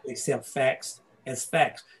don't accept facts as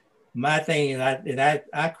facts. My thing, and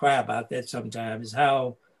I cry about that sometimes, is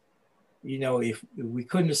how, if we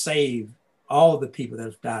couldn't have saved all the people that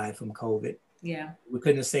have died from COVID, we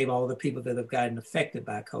couldn't have saved all the people that have gotten affected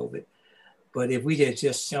by COVID. But if we had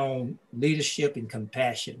just shown leadership and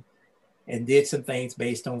compassion and did some things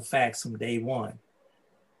based on facts from day one,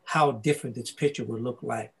 how different this picture would look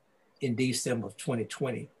like in December of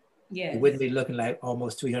 2020. It wouldn't be looking like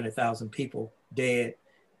almost 300,000 people dead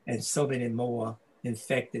and so many more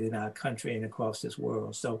infected in our country and across this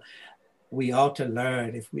world. So we ought to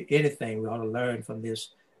learn, if we anything, we ought to learn from this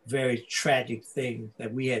very tragic thing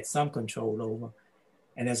that we had some control over,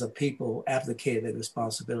 and as a people abdicated the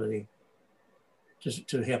responsibility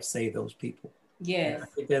to help save those people. Yes. And I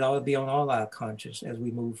think that ought to be on all our conscience as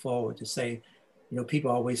we move forward to say,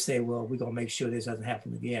 people always say, well, we're going to make sure this doesn't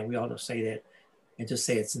happen again. We ought to say that and to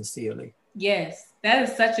say it sincerely. Yes, that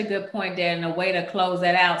is such a good point, Dad, and a way to close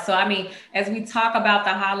that out. So, I mean, as we talk about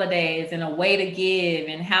the holidays and a way to give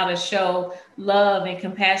and how to show love and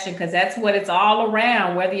compassion, because that's what it's all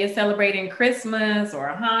around, whether you're celebrating Christmas or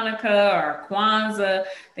Hanukkah or Kwanzaa,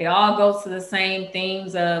 they all go to the same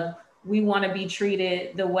themes of we want to be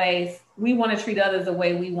treated the way we want to treat others the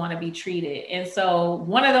way we want to be treated. And so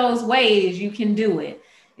one of those ways you can do it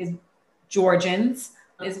is Georgians,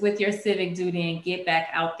 is with your civic duty and get back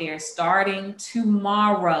out there starting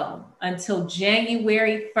tomorrow until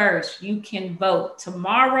January 1st. You can vote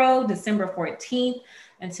tomorrow, December 14th,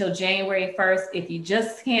 until January 1st. If you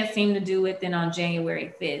just can't seem to do it, then on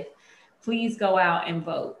January 5th, please go out and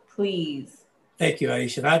vote, please. Thank you,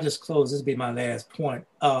 Aisha. I'll just close. This will be my last point.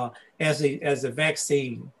 As the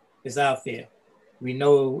vaccine is out there, we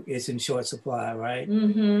know it's in short supply, right?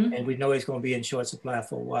 Mm-hmm. And we know it's going to be in short supply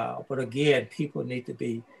for a while. But again, people need to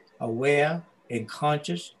be aware and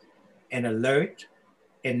conscious and alert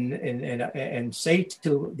and say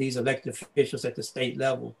to these elected officials at the state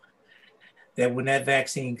level that when that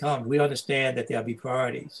vaccine comes, we understand that there'll be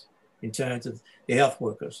priorities in terms of the health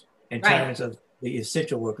workers, in terms of the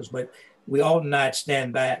essential workers. But we ought not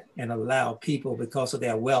stand back and allow people, because of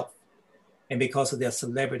their wealth and because of their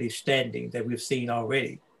celebrity standing that we've seen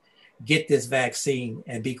already, get this vaccine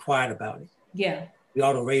and be quiet about it. Yeah. We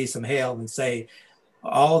ought to raise some hell and say,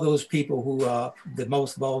 all those people who are the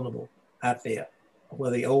most vulnerable out there,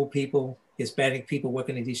 whether the old people, Hispanic people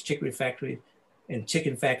working in these chicken factories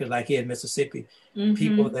like here in Mississippi,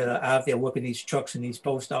 people that are out there working these trucks in these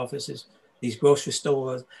post offices, these grocery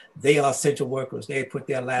stores, they are essential workers. They put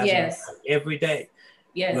their lives on every day.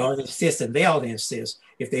 Yes. We ought to insist, and they ought to insist,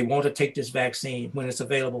 if they want to take this vaccine when it's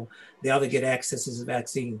available, they ought to get access to this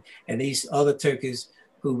vaccine. And these other turkeys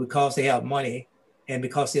who, because they have money and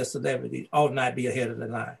because they're celebrities, ought not be ahead of the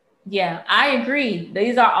line. Yeah, I agree.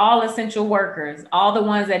 These are all essential workers, all the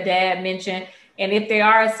ones that Dad mentioned. And if they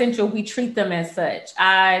are essential, we treat them as such.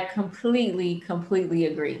 I completely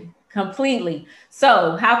agree. Completely.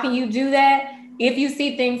 So how can you do that? If you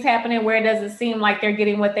see things happening where it doesn't seem like they're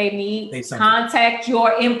getting what they need, contact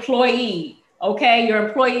your employee. Okay. Your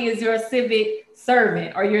employee is your civic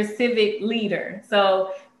servant or your civic leader.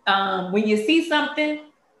 So when you see something,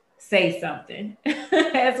 say something.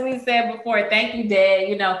 As we said before, thank you,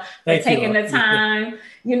 Dad, for taking the time.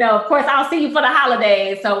 Of course, I'll see you for the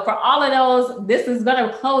holidays. So for all of those, this is going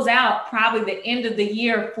to close out probably the end of the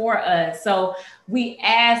year for us. So we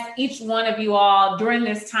ask each one of you all during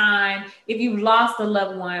this time, if you've lost a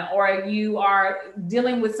loved one or you are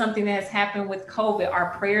dealing with something that has happened with COVID, our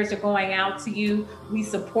prayers are going out to you. We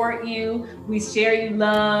support you. We share you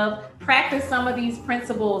love. Practice some of these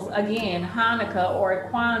principles again, Hanukkah or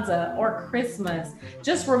Kwanzaa or Christmas.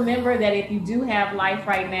 Just remember that if you do have life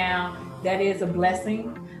right now, that is a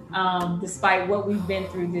blessing, despite what we've been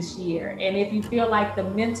through this year. And if you feel like the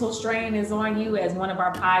mental strain is on you, as one of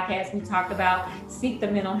our podcasts we talked about, seek the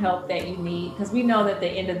mental help that you need, because we know that the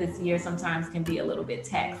end of this year sometimes can be a little bit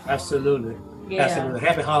taxing. Absolutely. Yeah. Absolutely.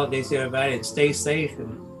 Happy holidays, everybody, and stay safe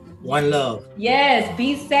and one love. Yes,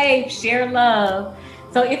 be safe, share love.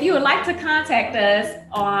 So if you would like to contact us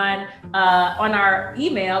on our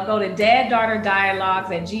email, go to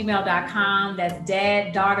daddaughterdialogues@gmail.com. That's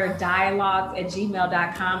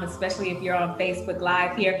daddaughterdialogues@gmail.com, especially if you're on Facebook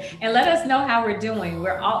Live here. And let us know how we're doing. We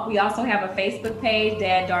also have a Facebook page,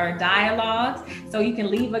 Dad Daughter Dialogues. So you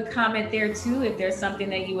can leave a comment there too if there's something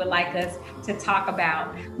that you would like us to talk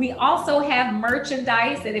about. We also have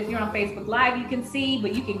merchandise that if you're on Facebook Live, you can see,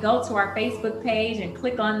 but you can go to our Facebook page and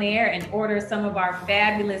click on there and order some of our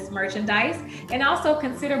fabulous merchandise. And also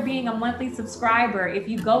consider being a monthly subscriber. If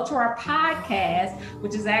you go to our podcast,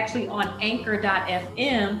 which is actually on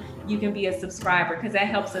anchor.fm, you can be a subscriber because that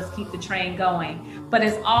helps us keep the train going. But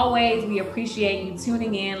as always, we appreciate you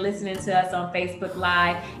tuning in, listening to us on Facebook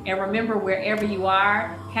Live. And remember, wherever you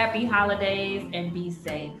are, happy holidays and be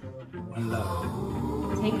safe. One love.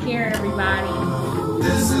 Take care, everybody.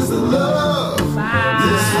 This is the love. Bye.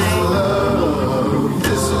 This is the love.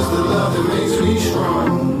 This is the love that makes me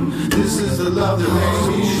strong. This is the love that makes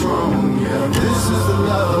me strong. Yeah, this is the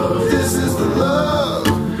love. This is the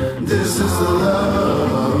love. This is the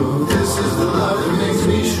love. This is the love that makes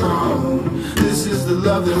me strong. This is the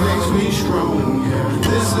love that makes me strong. Yeah,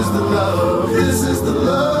 this is love. This is the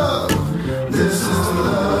love.